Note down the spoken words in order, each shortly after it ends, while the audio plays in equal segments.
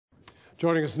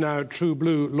Joining us now, True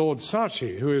Blue Lord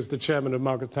Saatchi, who is the chairman of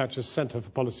Margaret Thatcher's Centre for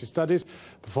Policy Studies.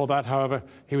 Before that, however,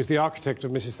 he was the architect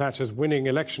of Mrs Thatcher's winning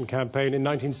election campaign in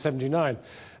 1979.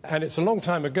 And it's a long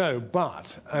time ago,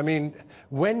 but, I mean,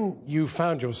 when you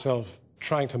found yourself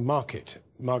trying to market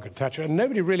Margaret Thatcher, and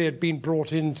nobody really had been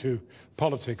brought into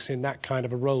politics in that kind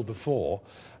of a role before,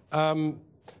 there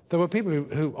were people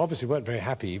who obviously weren't very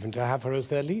happy even to have her as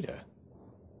their leader.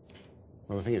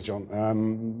 Well, the thing is, John,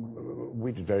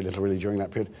 we did very little really during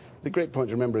that period. The great point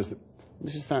to remember is that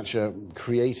Mrs Thatcher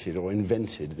created or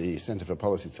invented the Centre for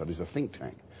Policy Studies, a think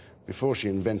tank, before she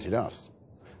invented us.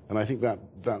 And I think that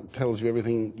tells you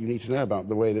everything you need to know about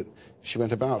the way that she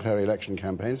went about her election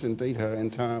campaigns, indeed her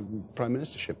entire prime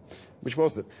ministership, which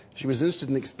was that she was interested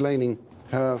in explaining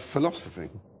her philosophy.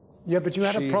 Yeah, but you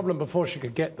had a problem before she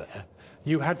could get there.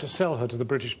 You had to sell her to the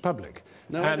British public.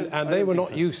 No, and they were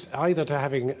not used either to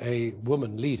having a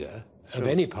woman leader of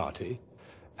any party,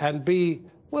 and B,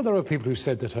 well, there were people who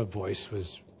said that her voice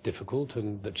was difficult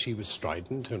and that she was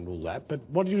strident and all that, but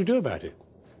what did you do about it?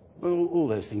 Well, all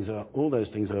those things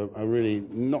are really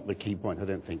not the key point, I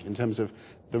don't think, in terms of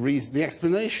the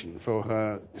explanation for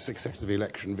her successive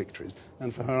election victories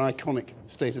and for her iconic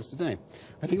status today.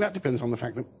 I think that depends on the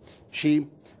fact that she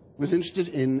was interested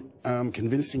in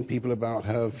convincing people about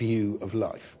her view of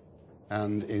life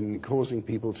and in causing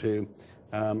people to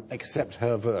accept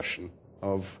her version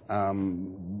of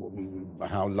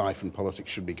how life and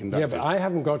politics should be conducted. Yeah, but I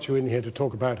haven't got you in here to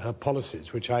talk about her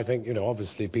policies, which I think, you know,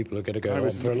 obviously people are going to go on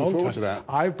for a long time. To that.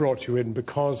 I've brought you in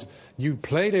because you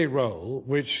played a role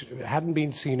which hadn't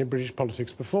been seen in British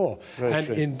politics before. Very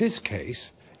true. In this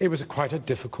case, it was quite a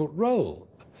difficult role.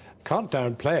 You can't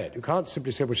downplay it. You can't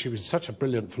simply say, well, she was such a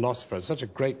brilliant philosopher, such a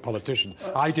great politician.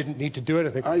 I didn't need to do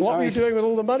anything. What were you doing with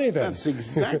all the money then? That's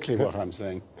exactly what I'm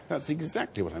saying. That's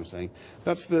exactly what I'm saying.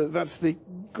 That's the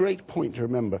great point to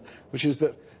remember, which is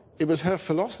that it was her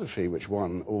philosophy which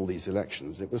won all these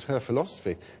elections. It was her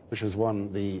philosophy which has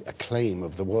won the acclaim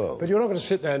of the world. But you're not going to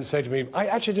sit there and say to me, I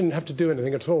actually didn't have to do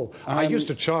anything at all. I used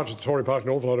to charge the Tory party an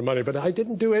awful lot of money, but I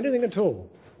didn't do anything at all.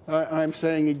 I'm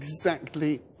saying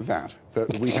exactly that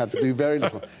we had to do very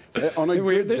little. On a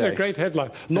good day... This is a great headline.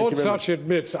 Lord Saatchi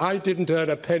admits, I didn't earn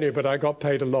a penny, but I got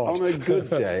paid a lot. On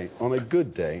a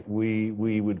good day, we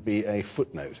would be a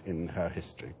footnote in her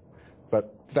history.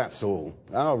 But that's all.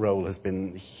 Our role has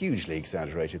been hugely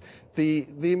exaggerated.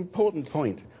 The important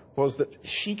point was that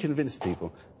she convinced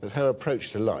people that her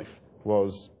approach to life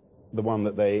was the one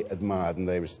that they admired and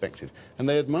they respected. And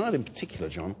they admired in particular,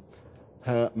 John,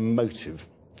 her motive.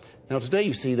 Now, today,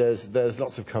 you see, there's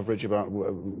lots of coverage about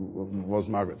was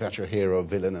Margaret Thatcher a hero or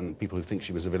villain, and people who think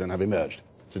she was a villain have emerged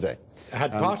today.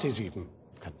 Had parties even.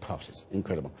 Had parties.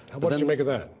 Incredible. What do you make of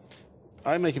that?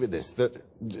 I make of it this, that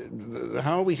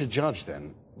how are we to judge,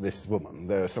 then, this woman?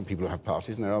 There are some people who have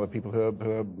parties, and there are other people who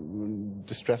are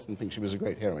distressed and think she was a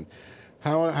great heroine.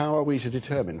 How are we to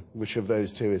determine which of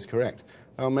those two is correct?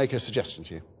 I'll make a suggestion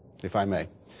to you, if I may,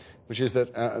 which is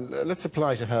that let's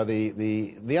apply to her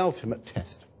the ultimate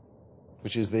test,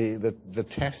 which is the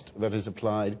test that is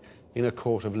applied in a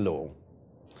court of law.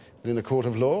 And in a court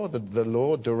of law, the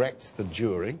law directs the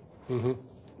jury.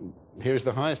 Here's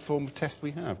the highest form of test we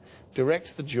have.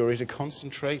 Directs the jury to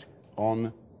concentrate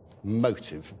on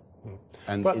motive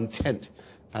and intent.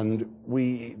 And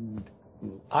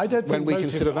I don't think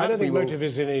motive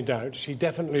is in any doubt. She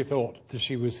definitely thought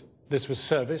that this was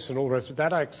service and all the rest of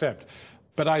that, I accept.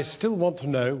 But I still want to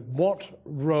know what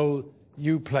role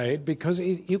you played, because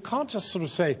you can't just sort of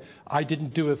say, I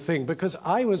didn't do a thing, because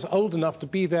I was old enough to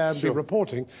be there and be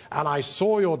reporting, and I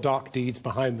saw your dark deeds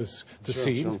behind the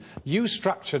scenes. You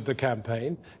structured the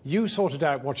campaign. You sorted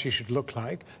out what she should look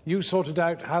like. You sorted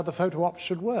out how the photo ops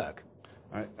should work.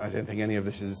 I don't think any of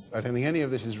this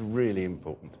is really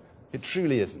important. It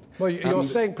truly isn't. Well, you're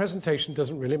saying presentation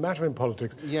doesn't really matter in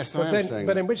politics. Yes, I am saying that.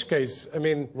 But in which case, I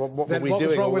mean, what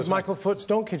was wrong with Michael Foot's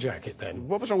donkey jacket then?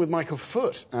 What was wrong with Michael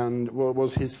Foot and what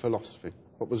was his philosophy?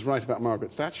 What was right about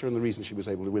Margaret Thatcher and the reason she was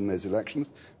able to win those elections,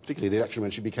 particularly the election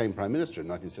when she became Prime Minister in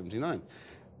 1979,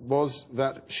 was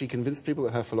that she convinced people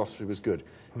that her philosophy was good.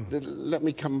 Let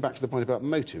me come back to the point about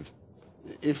motive.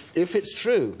 If it's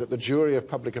true that the jury of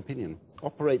public opinion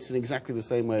operates in exactly the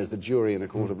same way as the jury in a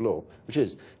court of law, which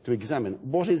is to examine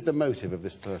what is the motive of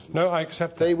this person. No, I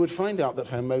accept that. They would find out that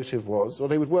her motive was, or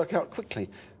they would work out quickly,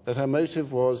 that her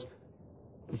motive was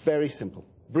very simple.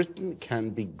 Britain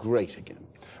can be great again.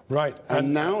 Right.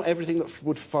 And now everything that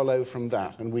would follow from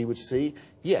that, and we would see,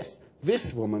 yes,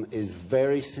 this woman is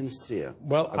very sincere.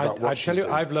 Well, I tell you,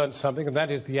 I've learned something, and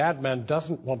that is the ad man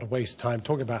doesn't want to waste time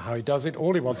talking about how he does it.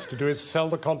 All he wants to do is sell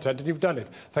the content, and you've done it.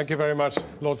 Thank you very much,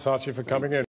 Lord Saatchi, for coming in.